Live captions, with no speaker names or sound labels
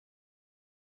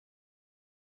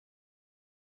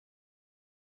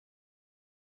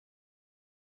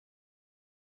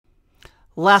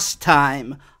Last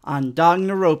time on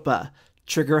Danganronpa,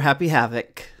 Trigger Happy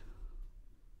Havoc.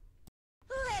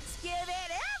 Let's give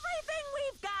it everything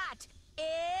we've got!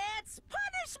 It's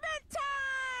punishment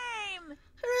time!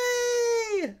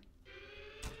 Hooray!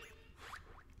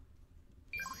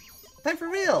 Time for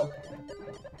real!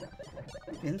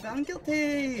 Been found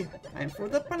guilty! Time for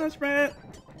the punishment!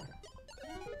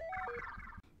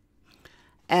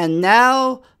 And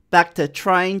now, back to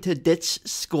trying to ditch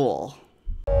school.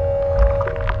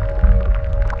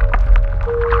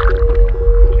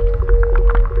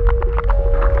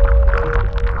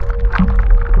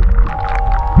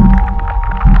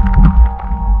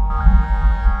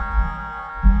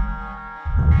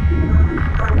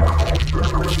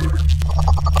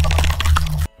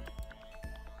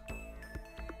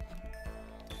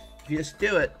 You just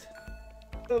do it.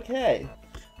 Okay.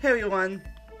 Hey everyone.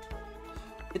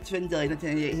 It's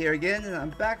Vindelli1988 here again, and I'm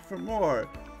back for more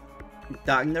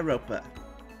Danganronpa,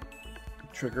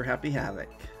 Trigger Happy Havoc.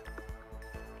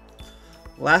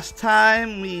 Last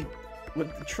time we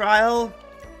went to trial,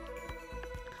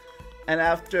 and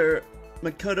after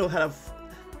Makoto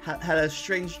had a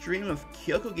strange dream of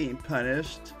Kyoko getting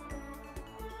punished,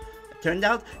 it turned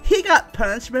out he got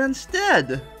punishment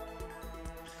instead.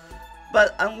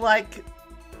 But unlike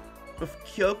with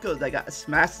Kyoko that got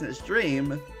smashed in his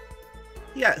dream,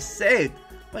 he got saved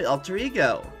by alter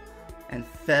ego and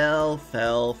fell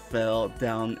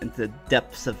down into the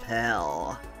depths of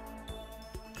hell.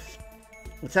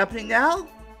 What's happening now?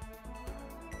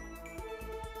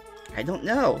 I don't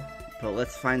know, but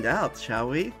let's find out, shall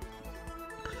we?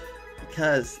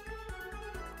 Because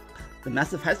the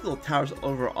massive high school towers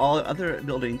over all other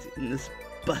buildings in this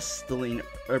bustling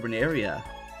urban area.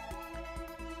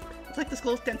 It's like the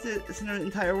school stands in the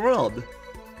entire world.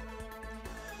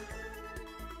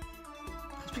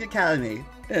 Speak Academy.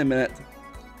 In a minute.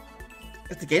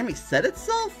 Has the game reset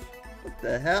itself? What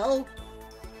the hell?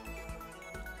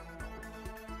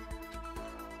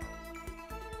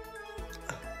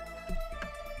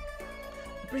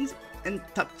 It brings in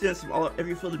top students from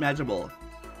every field imaginable.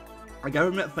 A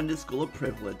government-funded school of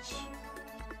privilege.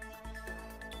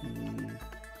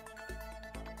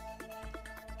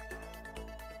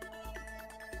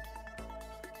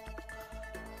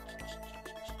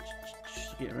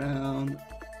 Get around.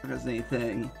 If there's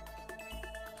anything.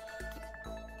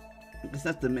 I guess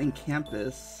that's the main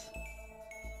campus.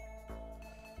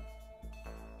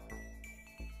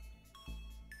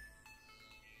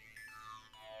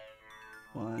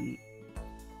 One,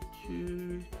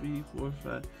 two, three, four,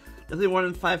 five. Definitely more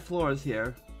than 5 floors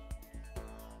here.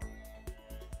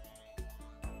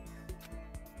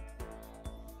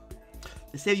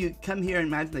 They say if you come here and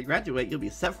imagine they graduate, you'll be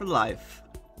set for life.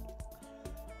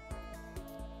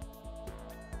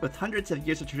 With hundreds of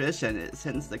years of tradition, it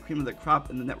sends the cream of the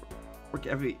crop in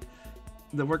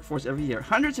the workforce every year.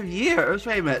 Hundreds of years?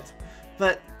 Wait a minute.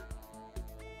 But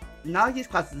Nagi's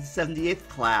class is the 78th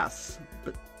class.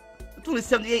 But it's only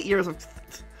 78 years of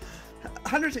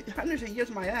hundreds of years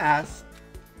of my ass.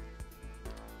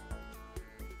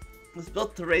 It was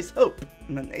built to raise hope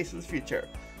in the nation's future,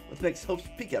 which makes Hope's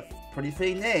Peak a pretty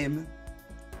fitting name.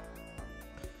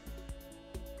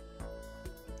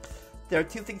 There are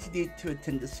 2 things you need to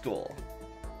attend this school.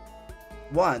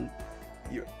 1,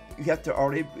 you have to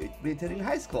already be attending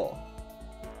high school.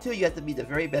 2, you have to be the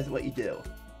very best at what you do.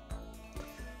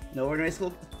 No ordinary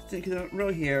school can row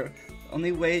here.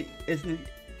 Only way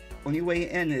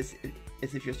in is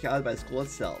if you're scouted by the school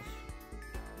itself.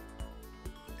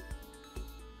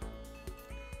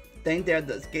 Staying there at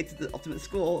the gates of the ultimate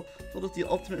school, filled with the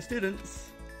ultimate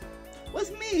students,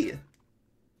 was me.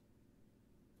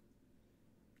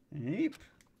 Meep.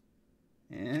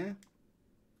 Yeah.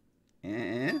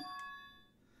 Yeah.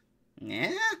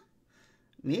 Yeah.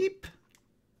 Meep.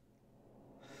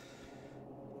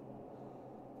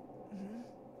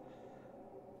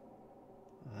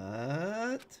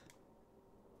 What?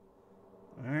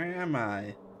 Where am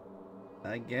I?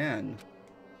 Again.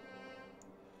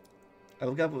 I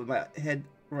woke up with my head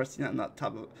resting on the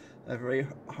top of a very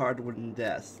hard wooden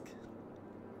desk.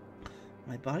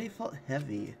 My body felt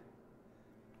heavy.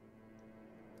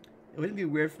 It wouldn't be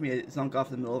weird for me to zonk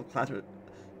off in the middle of class or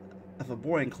of a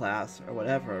boring class or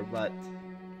whatever, but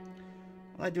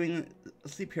what am I doing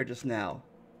asleep here just now?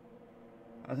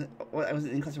 I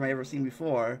wasn't in classroom I've ever seen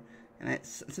before, and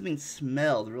something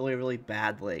smelled really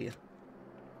badly.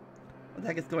 What the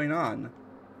heck is going on?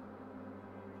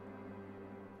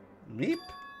 Meep?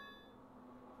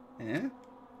 Yeah?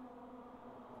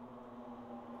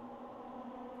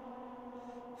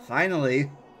 Finally!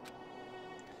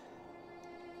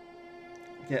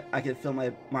 I can feel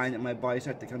my mind and my body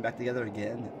start to come back together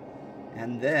again.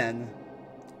 And then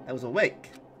I was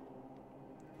awake.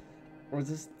 Or was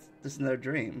this just another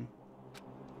dream?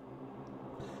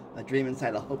 A dream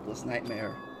inside a hopeless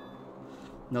nightmare.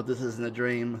 No, this isn't a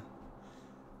dream.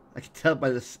 I could tell by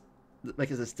this, like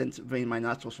his extensive vein, my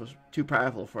nostrils were too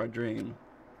powerful for a dream.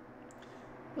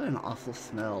 What an awful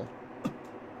smell.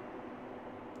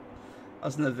 I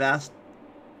was in a vast,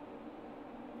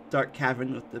 dark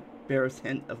cavern with the barest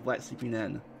hint of light sleeping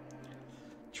in.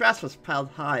 Trash was piled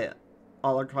high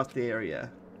all across the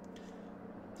area.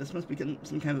 This must be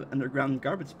some kind of underground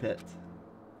garbage pit.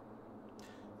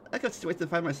 I got a situation to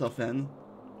find myself in.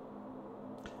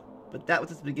 But that was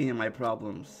just the beginning of my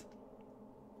problems.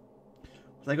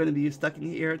 Was I going to be stuck in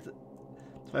here so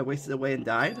I wasted away and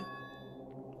died?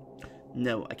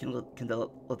 No, I can't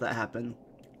let that happen.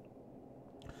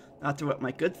 Not after what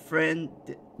my good friend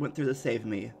went through to save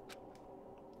me.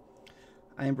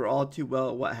 I remember all too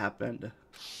well what happened.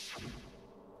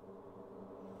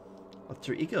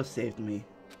 Alter Ego saved me.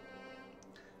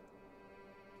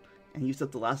 And used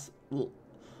up the last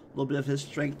little bit of his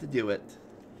strength to do it.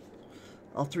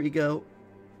 Alter Ego,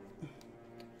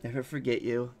 never forget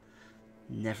you.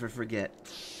 Never forget.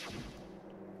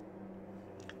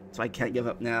 So I can't give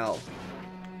up now.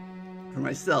 For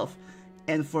myself.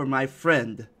 And for my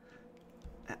friend.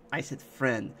 I said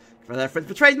friend. For that friend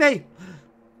betrayed me!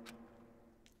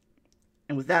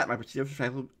 And with that, my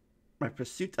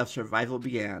pursuit of survival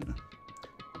began.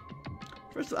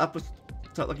 First up was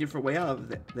start looking for a way out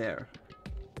of there.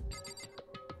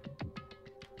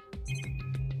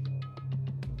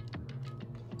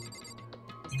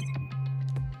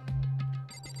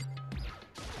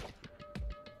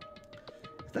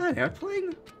 Is that an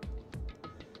airplane?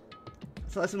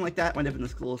 So something like that might have been the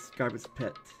school's garbage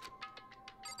pit.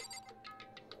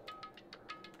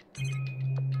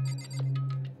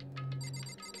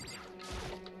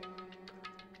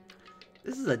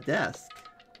 This is a desk.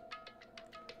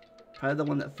 Probably the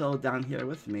one that fell down here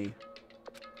with me.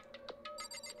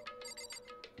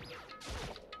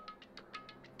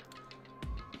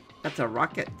 That's a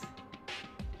rocket.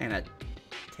 And a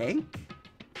tank?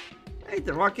 Hey,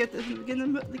 the rocket isn't the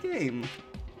beginning of the game.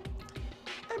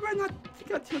 I better not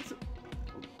think out too much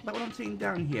about what I'm seeing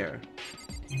down here.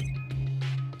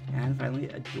 And finally,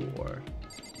 a door.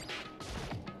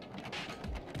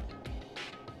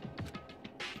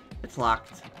 It's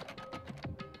locked.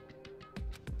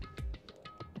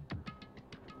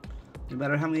 No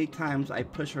matter how many times I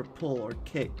push or pull or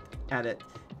kick at it,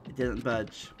 it didn't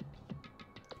budge.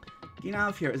 Getting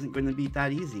out of here isn't going to be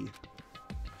that easy.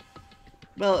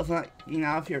 Well, if I'm not getting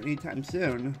out of here anytime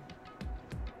soon,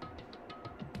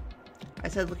 I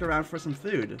said look around for some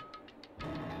food.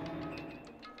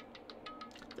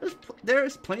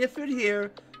 There's plenty of food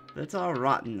here, but it's all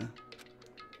rotten.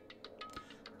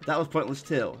 But that was pointless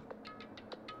too.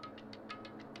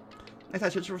 Next I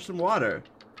search for some water.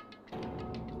 I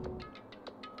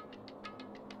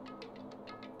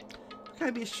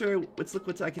gotta be sure which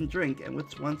liquids I can drink and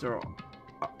which ones are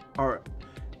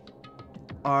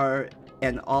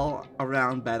an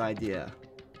all-around bad idea.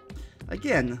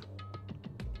 Again,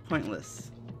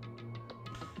 pointless.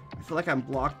 I feel like I'm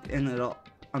blocked in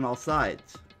on all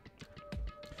sides.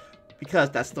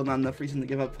 Because that's still not enough reason to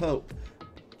give up hope.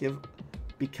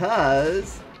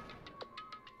 Because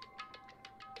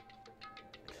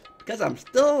I'm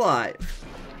still alive.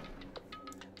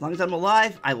 As long as I'm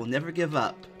alive, I will never give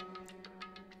up.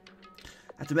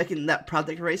 After making that proud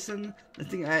declaration, the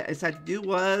thing I decided to do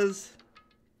was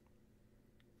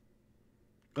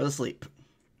go to sleep.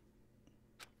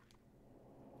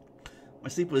 My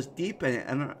sleep was deep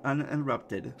and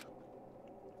uninterrupted.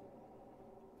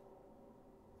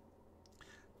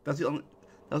 That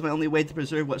was my only way to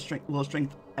preserve what little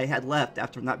strength I had left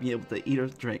after not being able to eat or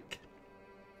drink.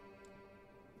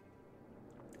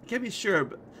 I can't be sure,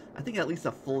 but I think at least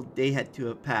a full day had to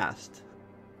have passed.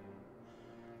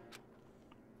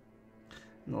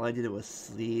 And all I did was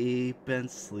sleep and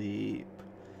sleep.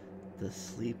 The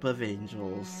sleep of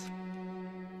angels.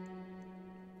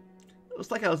 It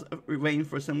was like I was waiting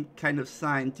for some kind of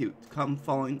sign to come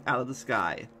falling out of the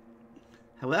sky.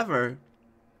 However,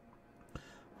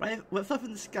 what fell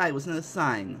from the sky wasn't a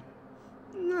sign.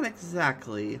 Not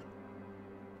exactly.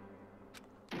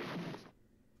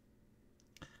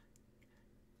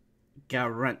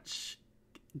 Garunch.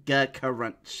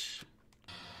 Garunch.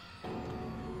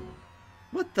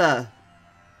 What the?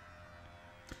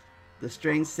 The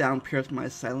strange sound pierced my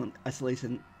silent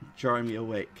isolation, jarring me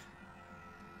awake.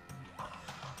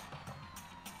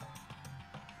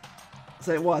 As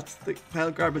I watched, the pile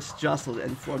of garbage jostled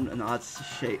and formed an odd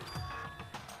shape.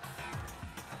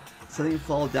 Something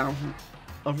fall down from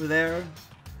over there.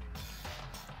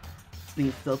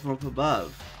 Something fell from up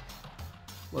above.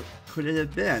 What could it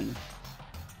have been?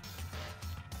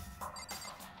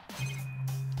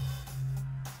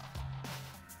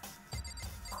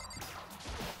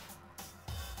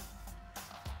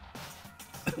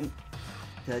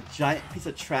 Did a giant piece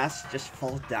of trash just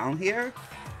fall down here?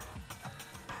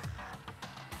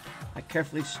 I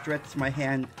carefully stretched my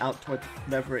hand out toward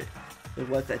whatever it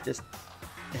was that just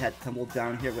had tumbled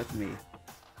down here with me.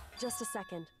 Just a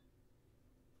second.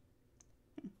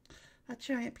 A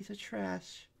giant piece of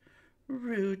trash.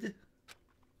 Rude.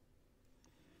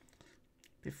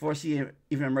 Before she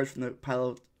even emerged from the pile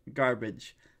of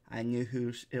garbage, I knew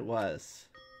who it was.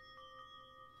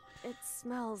 It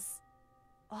smells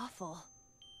awful.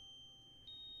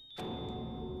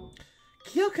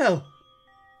 Kyoko!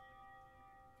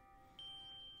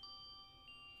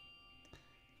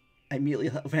 I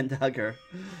immediately went to hug her.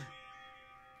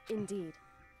 Indeed.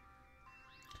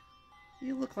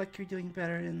 You look like you're doing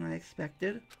better than I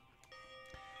expected.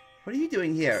 What are you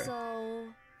doing here? So...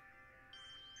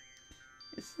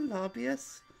 It's not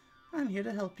obvious. I'm here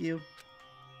to help you.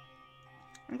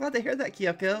 I'm glad to hear that,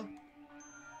 Kyoko.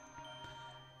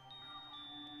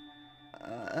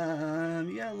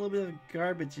 You got a little bit of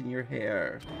garbage in your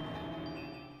hair.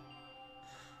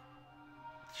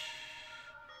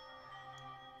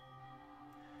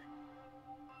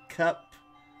 Cup.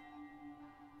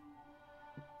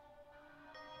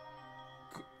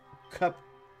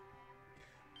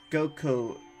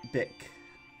 Goko Bick.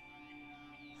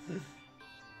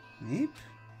 Meep?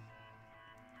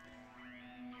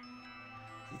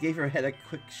 He gave her head a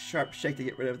quick, sharp shake to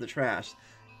get rid of the trash,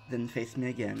 then faced me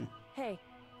again. Hey.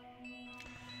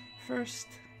 First,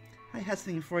 I had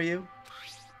something for you.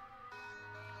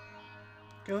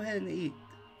 Go ahead and eat.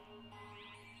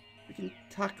 We can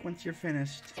talk once you're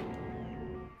finished.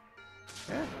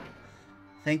 Yeah.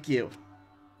 Thank you.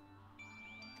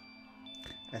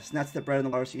 I snatched the bread and the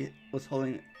water she was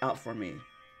holding out for me.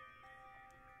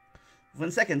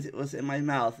 Within seconds, it was in my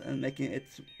mouth and making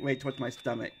its way towards my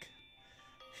stomach.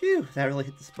 Phew, that really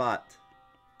hit the spot.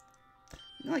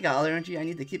 Now I got all the energy I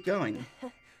need to keep going.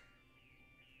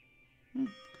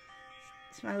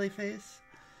 Smiley face.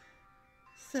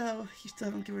 So, you still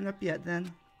haven't given up yet,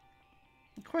 then?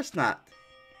 Of course not.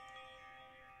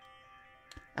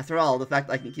 After all, the fact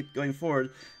that I can keep going forward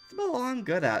is about all I'm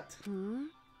good at.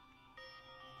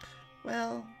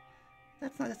 Well,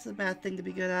 that's not just a bad thing to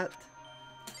be good at.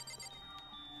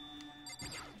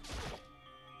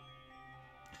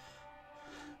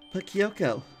 But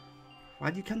Kyoko,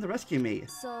 why'd you come to rescue me?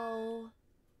 So...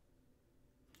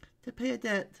 To pay a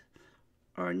debt.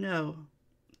 Or no,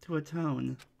 to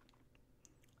atone.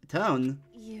 Atone?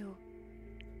 You...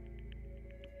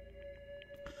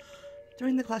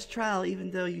 During the class trial,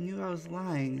 even though you knew I was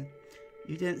lying,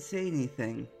 you didn't say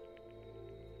anything.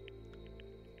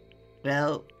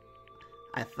 Well,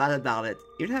 I thought about it.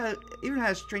 Even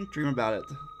had a strange dream about it.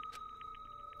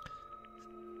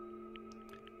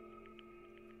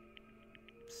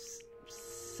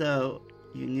 So,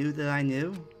 you knew that I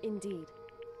knew? Indeed.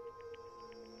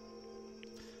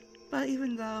 But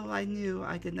even though I knew,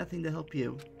 I did nothing to help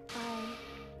you.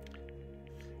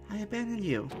 I abandoned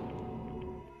you.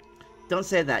 Don't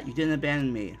say that. You didn't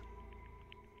abandon me.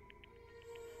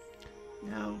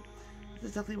 No, that's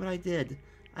exactly what I did.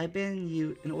 I abandoned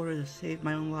you in order to save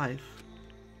my own life.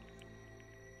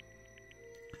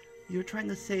 You were trying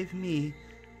to save me.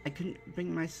 I couldn't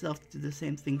bring myself to do the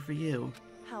same thing for you.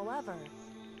 However...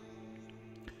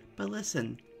 But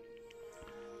listen,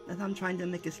 not that I'm trying to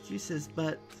make excuses,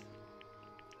 but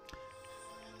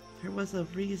there was a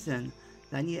reason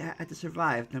that I had to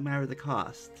survive no matter the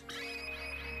cost.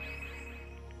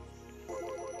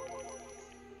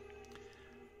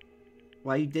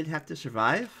 Why you did have to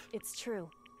survive? It's true.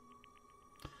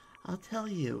 I'll tell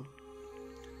you.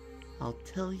 I'll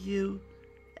tell you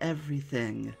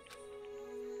everything.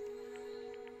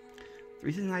 The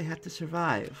reason I had to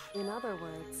survive In other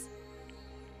words...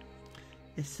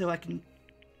 is so I can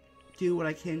do what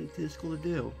I came to the school to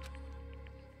do.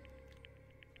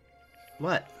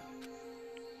 What?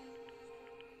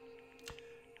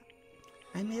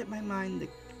 I made up my mind to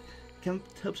come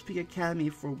to Hope Peak Academy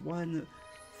for one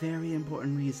very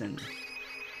important reason.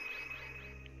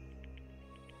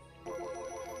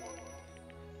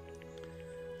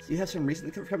 So you have some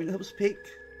reason for coming to Hope Peak?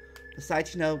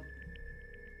 Besides, you know,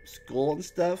 school and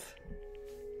stuff?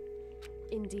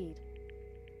 Indeed.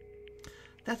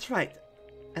 That's right.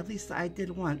 At least I did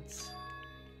once.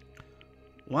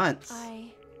 Once.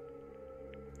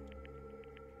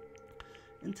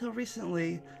 Until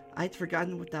recently, I'd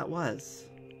forgotten what that was.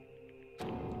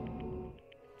 You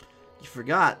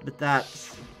forgot, but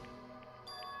that's...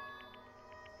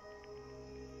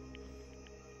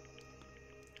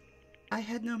 I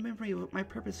had no memory of what my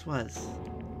purpose was.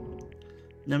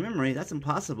 No memory? That's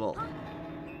impossible.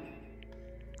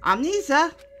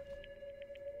 Amnesia?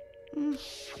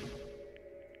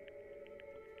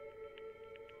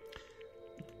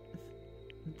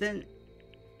 Then,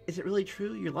 is it really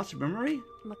true you lost your memory?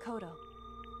 Makoto.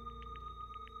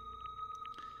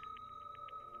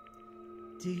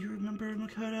 Do you remember,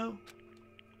 Makoto?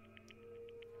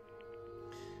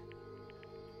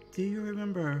 Do you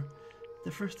remember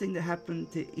the first thing that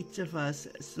happened to each of us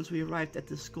since we arrived at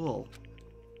the school?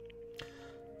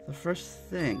 The first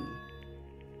thing.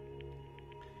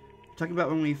 You're talking about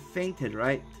when we fainted,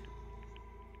 right?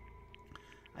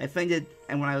 I fainted,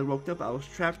 and when I woke up, I was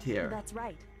trapped here. That's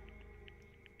right.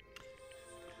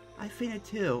 I fainted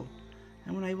too,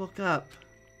 and when I woke up,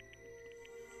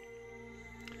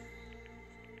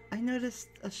 I noticed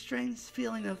a strange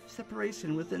feeling of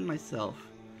separation within myself.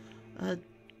 A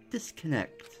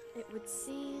disconnect. It would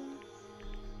seem...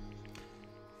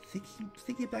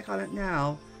 Thinking back on it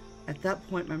now, at that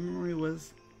point my memory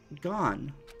was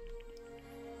gone.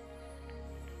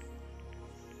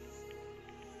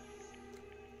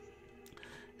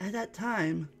 At that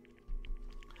time,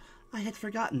 I had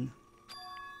forgotten.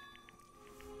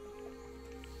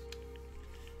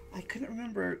 I couldn't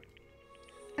remember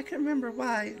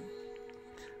why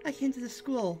I came to the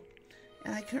school,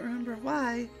 and I couldn't remember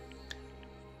why.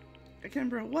 I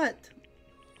can't remember what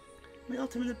my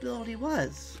ultimate ability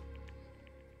was.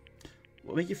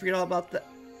 What made you forget all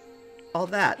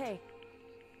that? Hey.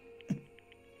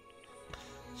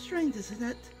 Strange, isn't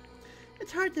it?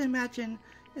 It's hard to imagine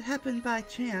it happened by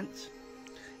chance.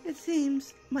 It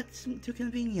seems much too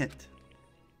convenient.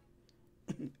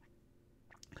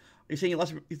 You're saying you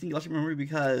think you lost your memory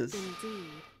because... Indeed.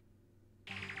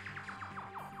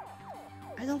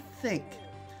 I don't think.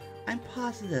 I'm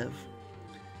positive.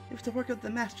 It was the work of the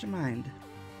mastermind.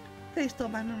 They stole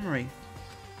my memory.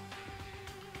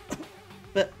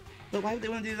 but why would they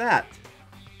want to do that?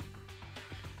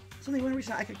 There's only one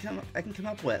reason I can come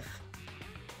up with.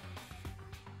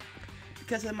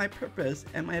 Because of my purpose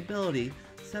and my ability,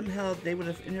 somehow they would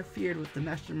have interfered with the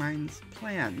mastermind's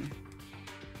plan.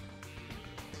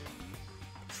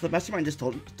 So the mastermind just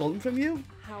stole them from you?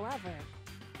 However...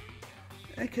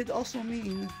 It could also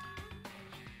mean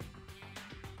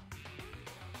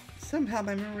somehow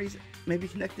my memories may be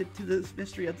connected to this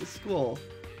mystery of the school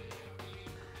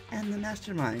and the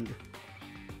mastermind.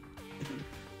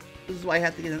 This is why I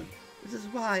had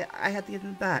to get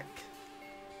them back.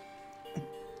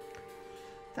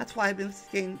 That's why I've been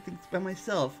investigating things by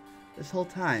myself this whole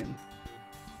time.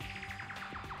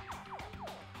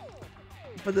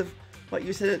 But if what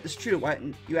you said is true, why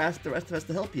didn't you ask the rest of us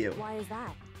to help you? Why is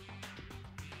that?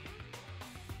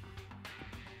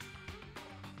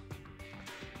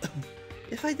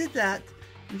 If I did that,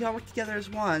 and we all worked together as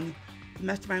one, the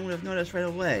mastermind would have noticed right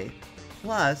away.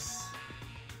 Plus,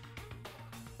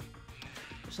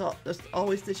 there's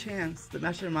always the chance the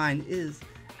mastermind is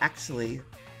actually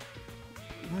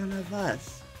one of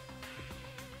us.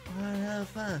 One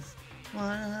of us.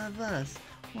 One of us.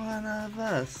 One of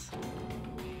us.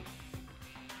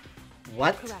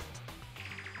 What? Correct.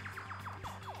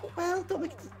 Well,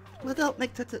 don't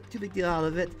make such a too big deal out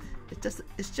of it.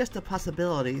 It's just a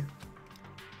possibility.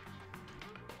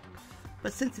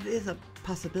 But since it is a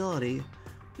possibility,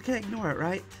 we can't ignore it,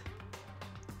 right?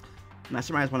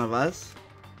 Mastermind is one of us.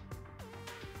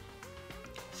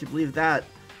 She believed that,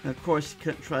 and of course she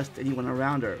couldn't trust anyone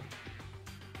around her.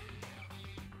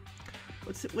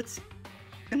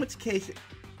 In which case,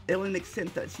 it only makes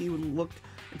sense that she would look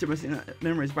into missing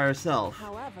memories by herself.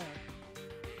 However...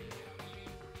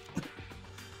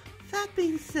 That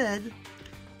being said,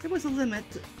 there was a limit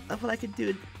of what I could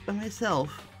do by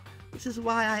myself, which is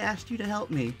why I asked you to help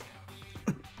me.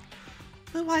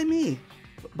 But why me?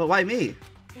 But why me?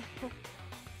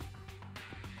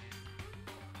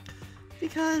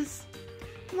 Because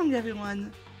among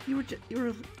everyone, you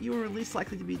were least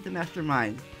likely to be the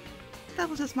mastermind. That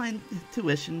was just my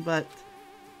intuition, but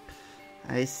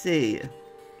I see.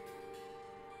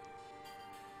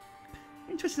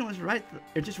 Intuition was right.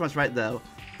 Intuition was right, though.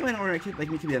 No one in order like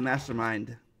me to be a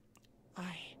mastermind.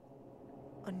 I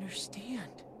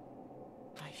understand.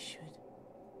 I should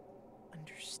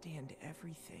understand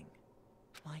everything.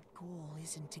 My goal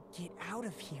isn't to get out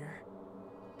of here.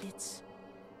 It's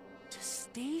to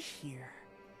stay here.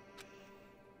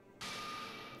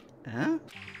 Huh?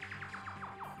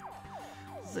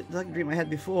 It's like a dream I had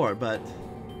before, but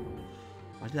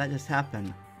why did that just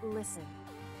happen? Listen.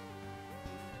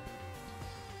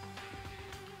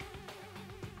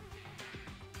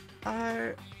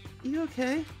 Are you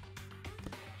okay?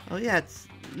 Oh yeah, it's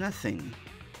nothing.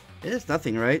 It is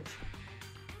nothing, right?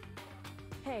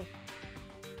 Hey,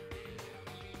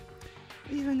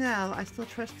 Even now, I still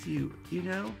trust you, you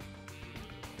know?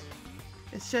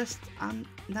 It's just, I'm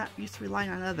not used to relying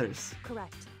on others.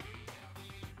 correct.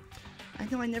 I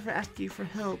know I never asked you for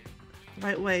help the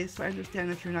right way, so I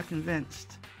understand if you're not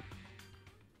convinced.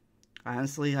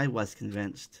 Honestly, I was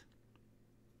convinced.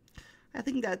 I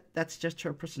think that's just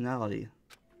her personality.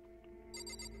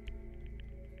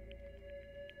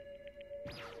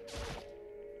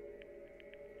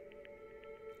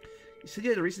 You said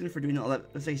you had a reason for doing all that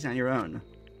investigation on your own.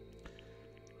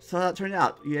 So how it turned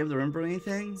out? You able to remember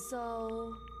anything?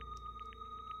 So,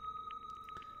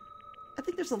 I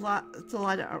think there's a lot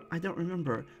I don't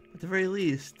remember, but at the very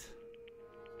least,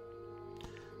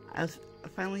 I was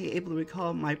finally able to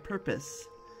recall my purpose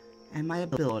and my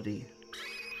ability.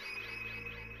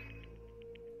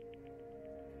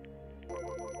 You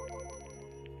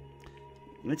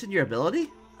mentioned your ability?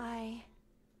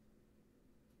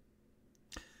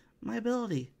 My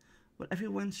ability. What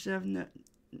everyone should have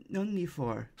known me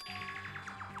for.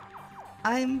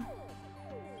 I'm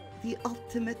the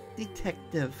ultimate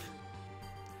detective.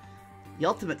 The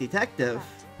ultimate detective?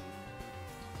 correct.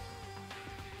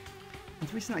 The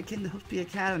reason I came to Hope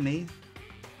Academy,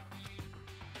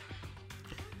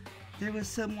 there was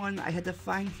someone I had to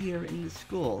find here in the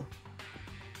school.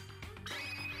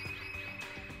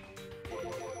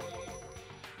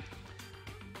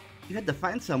 You had to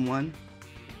find someone?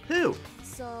 Who?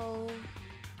 So,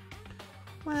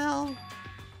 Well,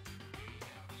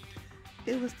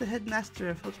 it was the headmaster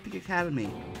of Hope's Peak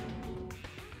Academy.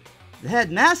 The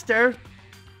headmaster?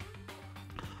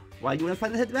 Why do you want to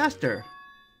find the headmaster?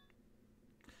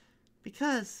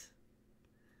 Because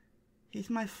he's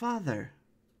my father.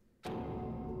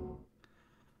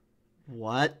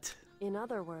 What? in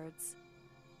other words,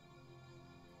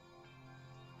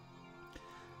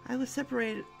 I was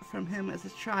separated from him as a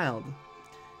child.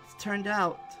 It turned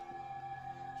out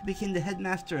he became the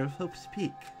headmaster of Hope's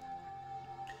Peak.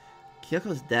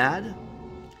 Kyoko's dad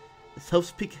is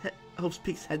Hope's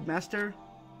Peak's headmaster?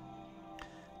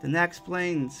 Then that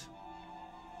explains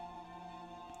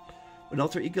when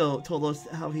Alter Ego told us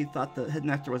how he thought the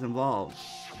headmaster was involved.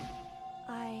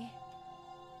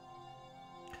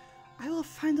 I will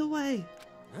find a way.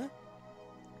 Huh?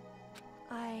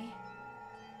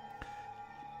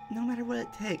 No matter what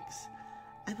it takes,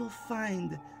 I will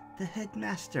find the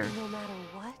headmaster. no matter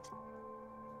what?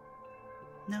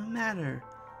 No matter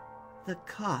the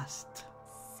cost.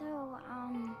 So,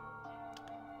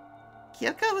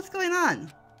 Kyoko, what's going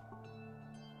on?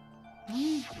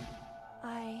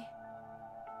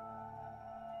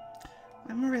 My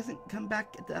memory hasn't come back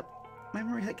at that. My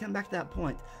memory had come back to that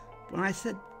point. When I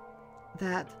said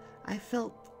that, I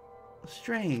felt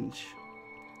strange.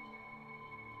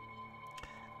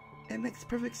 It makes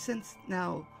perfect sense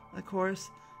now, of course,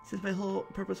 since my whole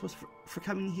purpose was for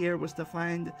coming here was to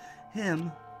find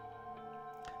him.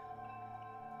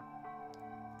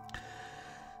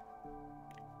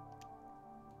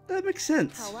 That makes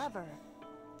sense. However,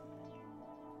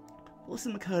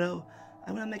 Listen, Makoto,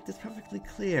 I want to make this perfectly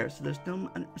clear so there's no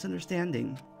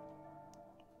misunderstanding.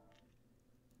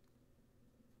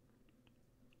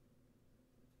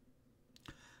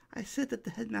 I said that the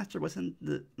headmaster wasn't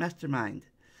the mastermind,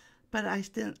 but I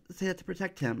didn't say that to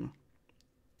protect him.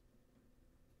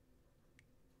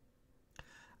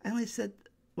 I only said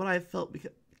what I felt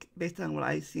based on what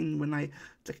I seen when I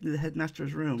took into the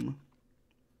headmaster's room.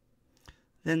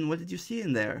 Then what did you see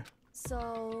in there?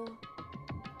 so,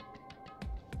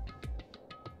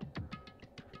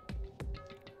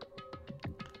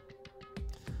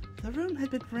 The room had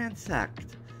been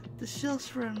ransacked. The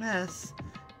shelves were a mess.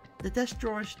 The desk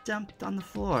drawers dumped on the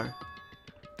floor.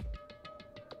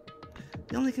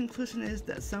 The only conclusion is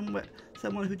that someone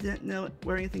who didn't know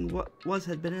where anything was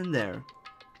had been in there.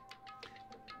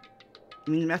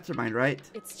 You mean the mastermind, right?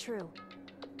 it's true.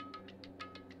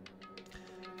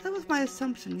 That was my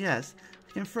assumption, yes.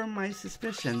 To confirm my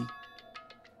suspicion.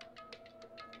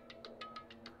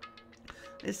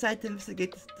 I decided to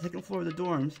investigate the second floor of the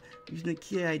dorms using the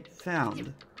key I'd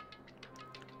found.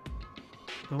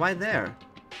 But why there?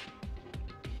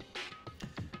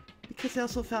 Because I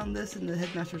also found this in the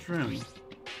headmaster's room.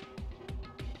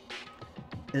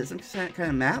 Is it some kind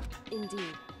of map? Indeed.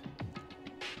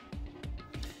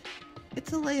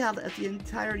 It's a layout of the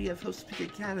entirety of Hope's Peak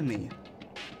Academy.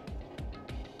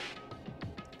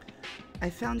 I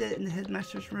found it in the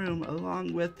headmaster's room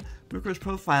along with Mukuro's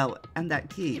profile and that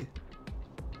key.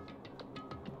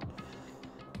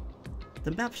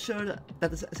 The map showed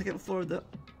that the second floor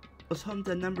was home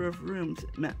to a number of rooms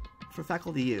meant for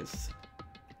faculty use.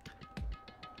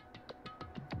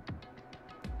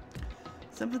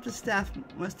 Some of the staff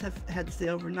must have had to stay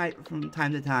overnight from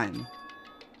time to time.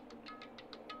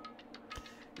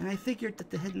 And I figured that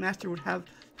the headmaster would have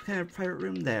some kind of private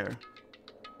room there.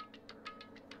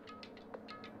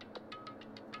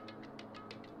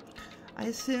 I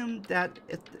assumed that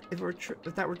if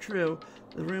that were true,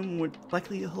 the room would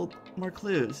likely hold more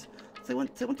clues. So I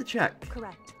went to check.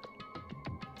 Correct.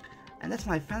 And that's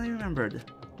when I finally remembered.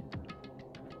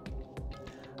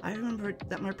 I remembered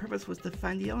that my purpose was to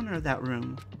find the owner of that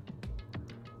room.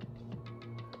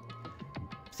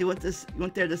 So you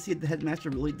went there to see if the headmaster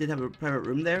really did have a private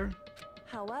room there?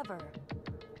 However,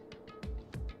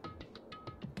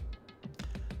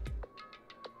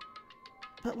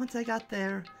 but once I got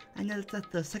there, I noticed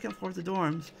that the second floor of the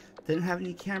dorms didn't have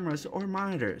any cameras or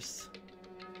monitors.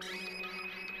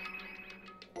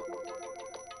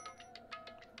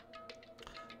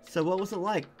 So what was it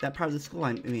like, that part of the school,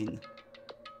 I mean?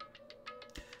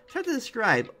 It's hard to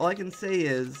describe. All I can say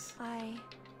is...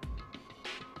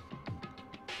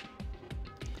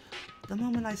 the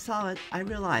moment I saw it, I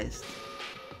realized.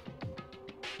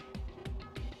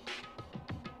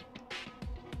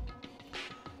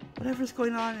 Whatever's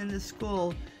going on in this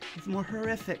school is more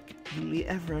horrific than we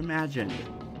ever imagined.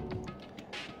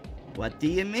 What do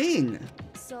you mean?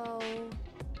 so...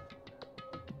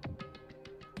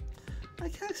 I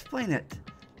can't explain it.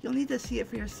 You'll need to see it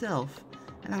for yourself,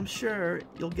 and I'm sure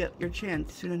you'll get your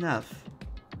chance soon enough.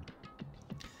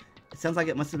 It sounds like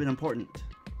it must have been important.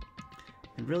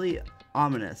 And really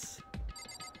ominous.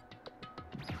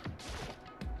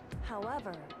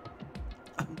 However,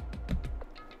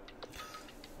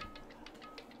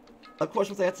 Of course,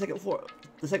 once I got the second floor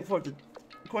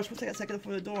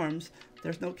of the dorms,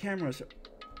 there's no cameras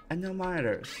and no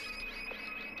monitors.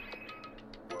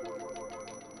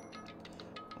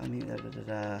 I mean,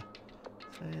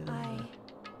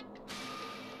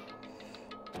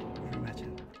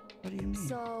 imagine. What do you mean?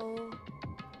 so...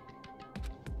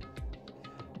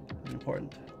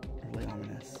 Important. Really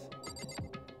ominous.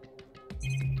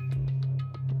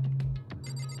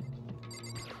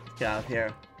 Get out of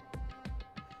here.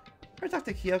 Or talk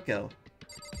to Kyoko.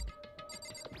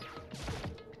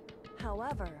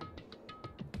 However,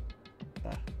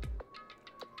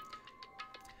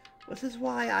 This is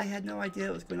why I had no idea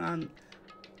what was going on in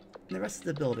the rest of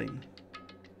the building.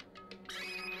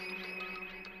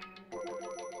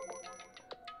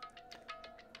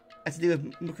 Has to do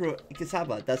with Mukuro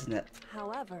Ikisaba, doesn't it?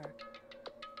 however,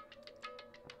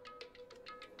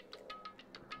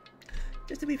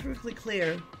 Just to be perfectly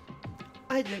clear,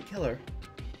 I didn't kill her.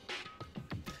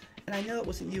 And I know it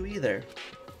wasn't you either.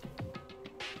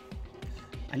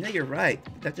 I know you're right.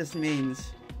 That just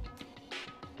means...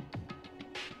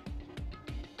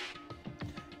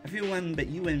 everyone but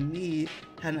you and me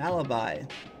had an alibi.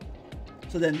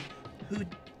 So then, who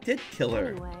did kill her?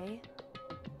 anyway,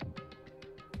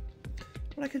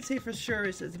 What I can say for sure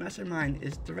is that the mastermind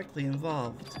is directly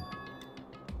involved.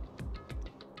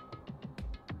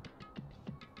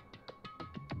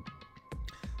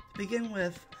 To begin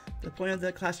with, the point of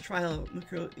the class trial of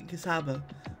Mukuro Ikisaba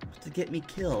was to get me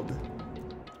killed.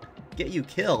 Get you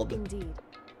killed? indeed.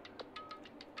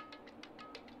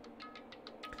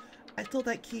 I stole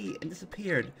that key and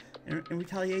disappeared. In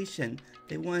retaliation,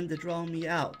 they wanted to draw me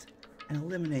out and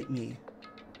eliminate me.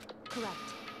 Correct.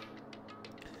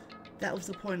 That was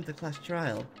the point of the class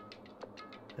trial.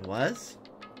 It was?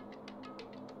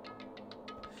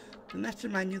 The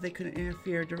mastermind knew they couldn't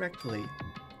interfere directly.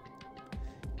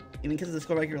 You mean because of the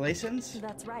school regulations?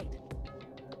 That's right.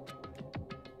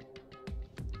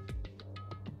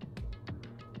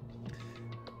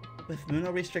 With no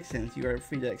restrictions, you are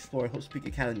free to explore Hope Peak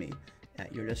Academy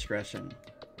at your discretion.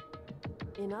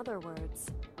 In other words,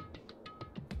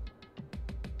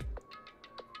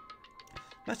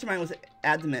 Mastermind was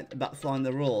adamant about following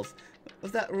the rules.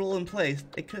 With that rule in place,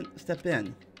 they couldn't step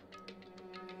in.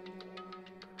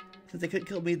 Since they couldn't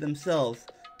kill me themselves,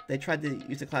 they tried to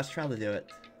use the class trial to do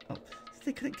it. Oh, since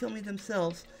they couldn't kill me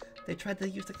themselves, they tried to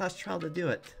use the class trial to do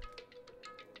it.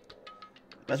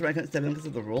 Mastermind couldn't step in because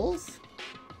of the rules?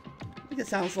 I think it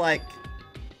sounds like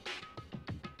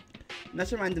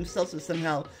Mastermind themselves was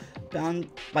somehow bound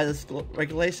by the school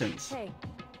regulations. hey,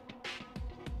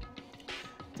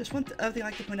 There's one other thing I'd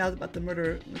like to point out about the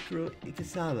murder of Mukuro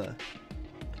Ikisaba.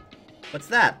 What's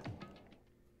that?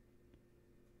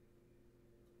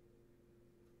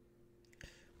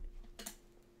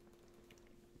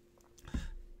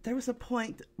 There was a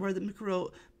point where the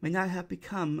Mukuro may not have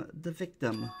become the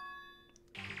victim.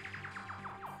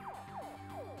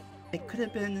 It could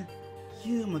have been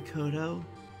you, Makoto.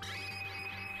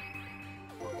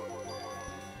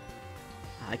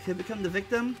 I could have become the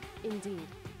victim? indeed.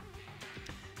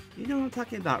 You know what I'm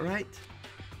talking about, right?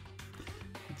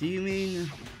 Do you mean...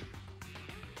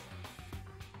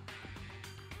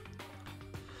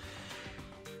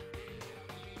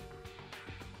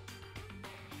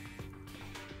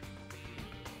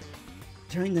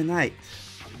 during the night?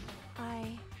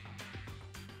 I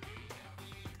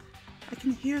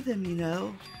can hear them, you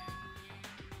know.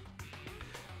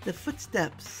 The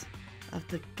footsteps of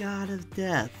the god of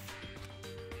death.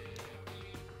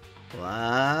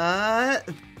 What?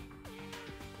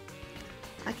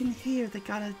 I can hear the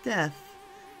god of death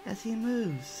as he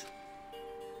moves.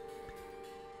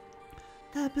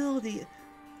 That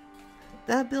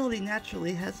ability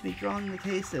naturally has me drawn into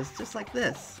cases just like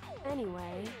this.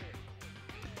 Anyway,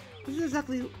 This is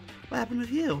exactly what happened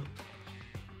with you.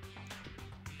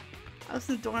 I was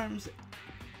in the dorms,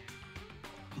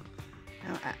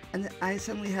 and I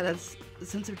suddenly had a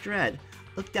sense of dread.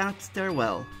 Looked down the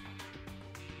stairwell,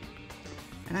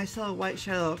 and I saw a white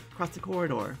shadow across the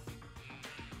corridor.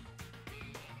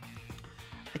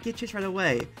 I get chased right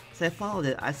away, so I followed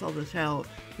it. I saw the shadow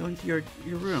go into your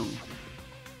room.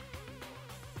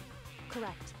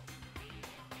 correct.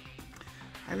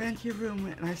 I ran to your room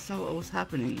and I saw what was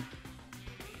happening.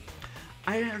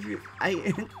 I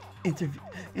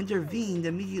intervened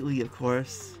immediately, of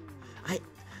course.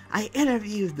 I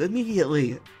interviewed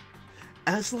immediately.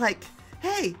 I was like,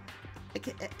 hey,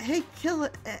 kill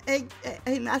it, hey,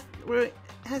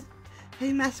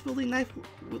 mask-wielding knife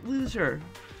loser.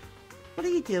 What are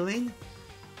you doing?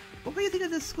 What do you think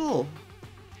of this school?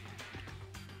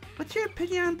 What's your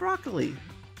opinion on broccoli?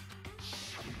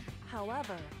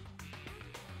 However,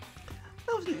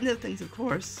 Those and other things, of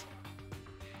course.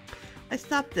 I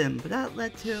stopped them, but that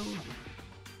led to...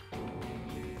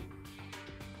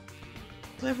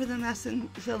 whoever the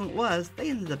masked assailant was, they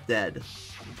ended up dead.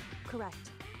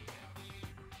 correct.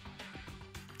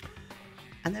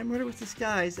 And their murder was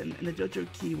disguised, and the dojo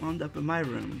key wound up in my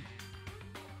room.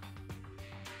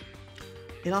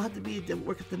 It all had to be the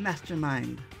work of the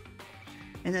mastermind,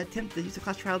 in an attempt to use the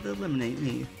class trial to eliminate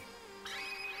me.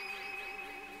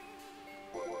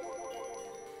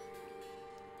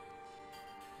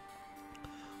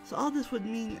 So all this would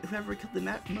mean whoever killed the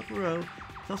Makuro is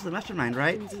also the mastermind,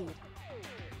 right? Indeed.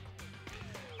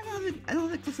 I don't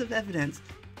have exclusive evidence,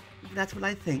 but that's what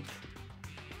I think.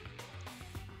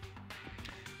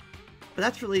 But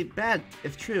that's really bad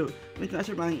if true. It means the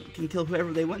mastermind can kill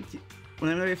whoever they want to,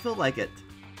 whenever they feel like it.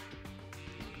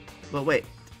 But wait,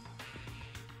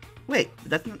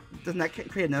 doesn't that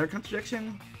create another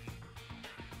contradiction?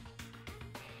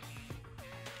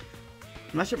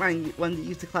 The mastermind wanted to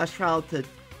use the class trial to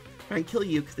try and kill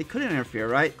you because they couldn't interfere,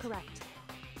 right? Correct.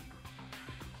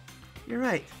 You're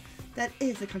right. That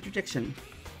is a contradiction.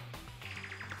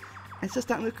 It's just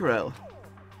not Mukuro.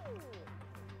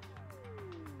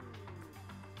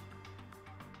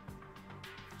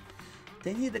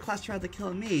 They needed the class trial to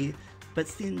kill me, but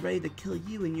seemed ready to kill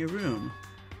you in your room.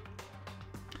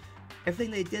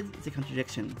 Everything they did is a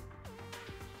contradiction. So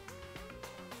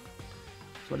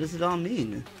what does it all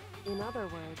mean? In other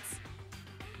words,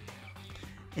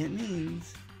 It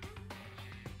means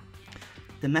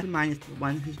the mastermind is the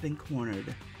one who's been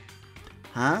cornered.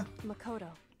 Huh? Makoto.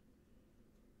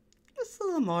 Just a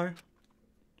little more.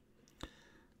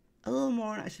 A little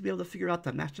more, and I should be able to figure out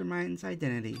the mastermind's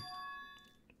identity.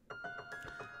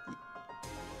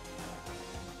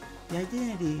 The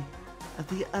identity of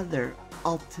the other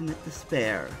ultimate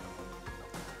despair.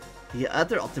 The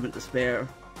other ultimate despair.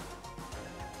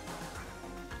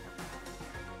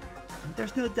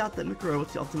 There's no doubt that Mikuro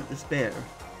was the ultimate despair,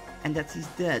 and that he's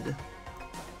dead.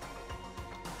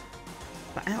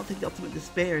 But I don't think the ultimate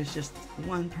despair is just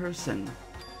one person.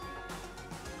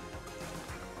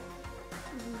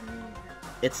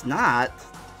 It's not.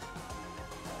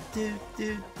 Do.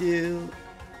 Do.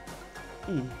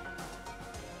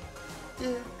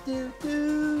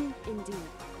 Indeed.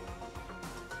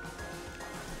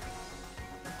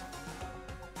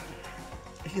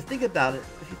 If you think about it,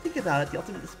 the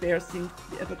ultimate despair seems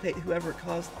to implicate whoever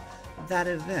caused that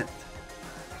event.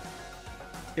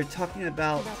 You're talking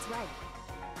about That's right.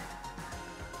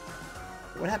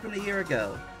 what happened a year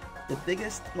ago. The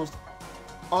biggest, most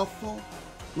awful,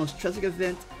 most tragic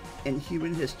event in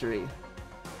human history.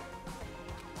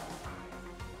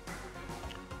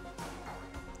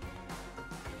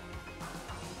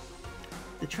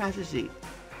 The tragedy.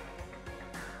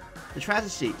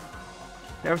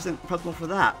 There was responsible for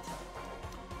that.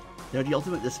 They're the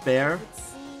ultimate despair. It seems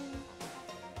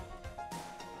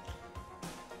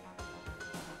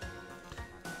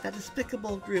That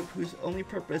despicable group whose only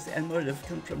purpose and motive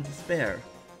come from despair.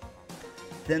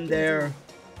 Then they're...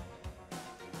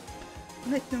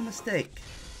 Make no mistake,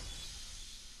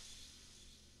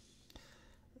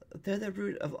 They're the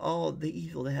root of all the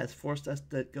evil that has forced us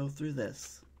to go through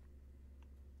this.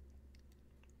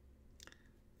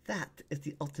 That is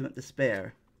the ultimate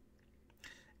despair.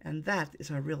 And that is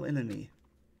our real enemy.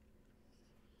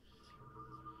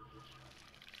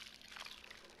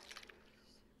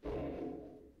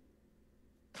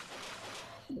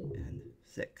 And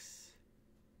 6.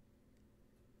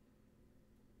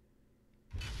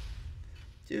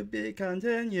 To be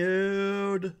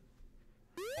continued.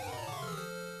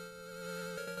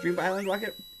 Dream Island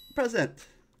Rocket present.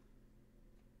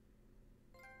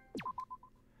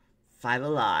 5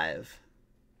 alive.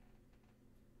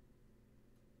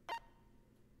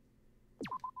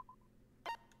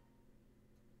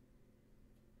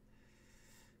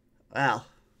 Well.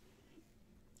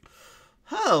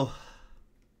 Oh.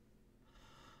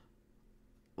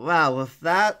 Wow, with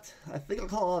that, I think I'll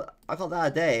call that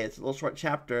a day. It's a little short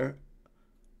chapter.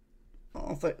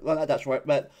 Well, not that short,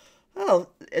 but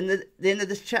in the end of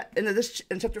this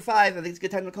in chapter 5, I think it's a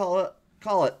good time to call it.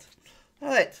 All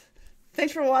right,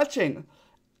 thanks for watching.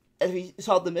 As we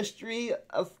solved the mystery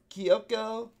of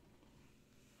Kyoko,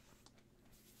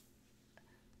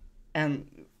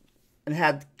 and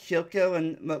had Kyoko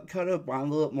and Makoto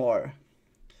bond a little bit more.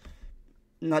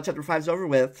 Now chapter 5 is over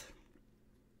with.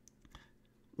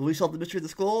 Will we solve the mystery of the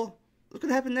school? What's going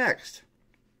to happen next?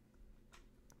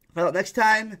 Find out next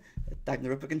time. Dark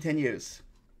Ripple continues.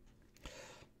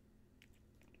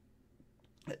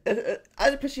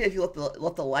 I'd appreciate if you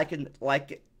left a like and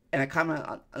a comment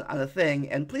on the thing,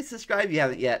 and please subscribe if you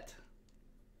haven't yet.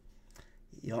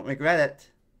 You won't regret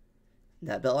it.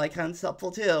 That bell icon's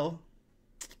helpful too.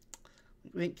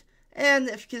 Wink. And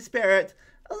if you can spare it,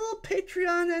 a little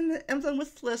Patreon and Amazon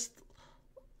wish list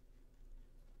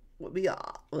would be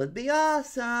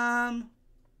awesome.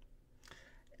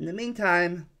 In the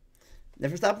meantime,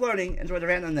 never stop learning. Enjoy the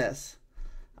randomness.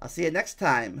 I'll see you next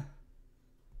time.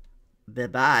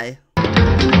 Bye-bye.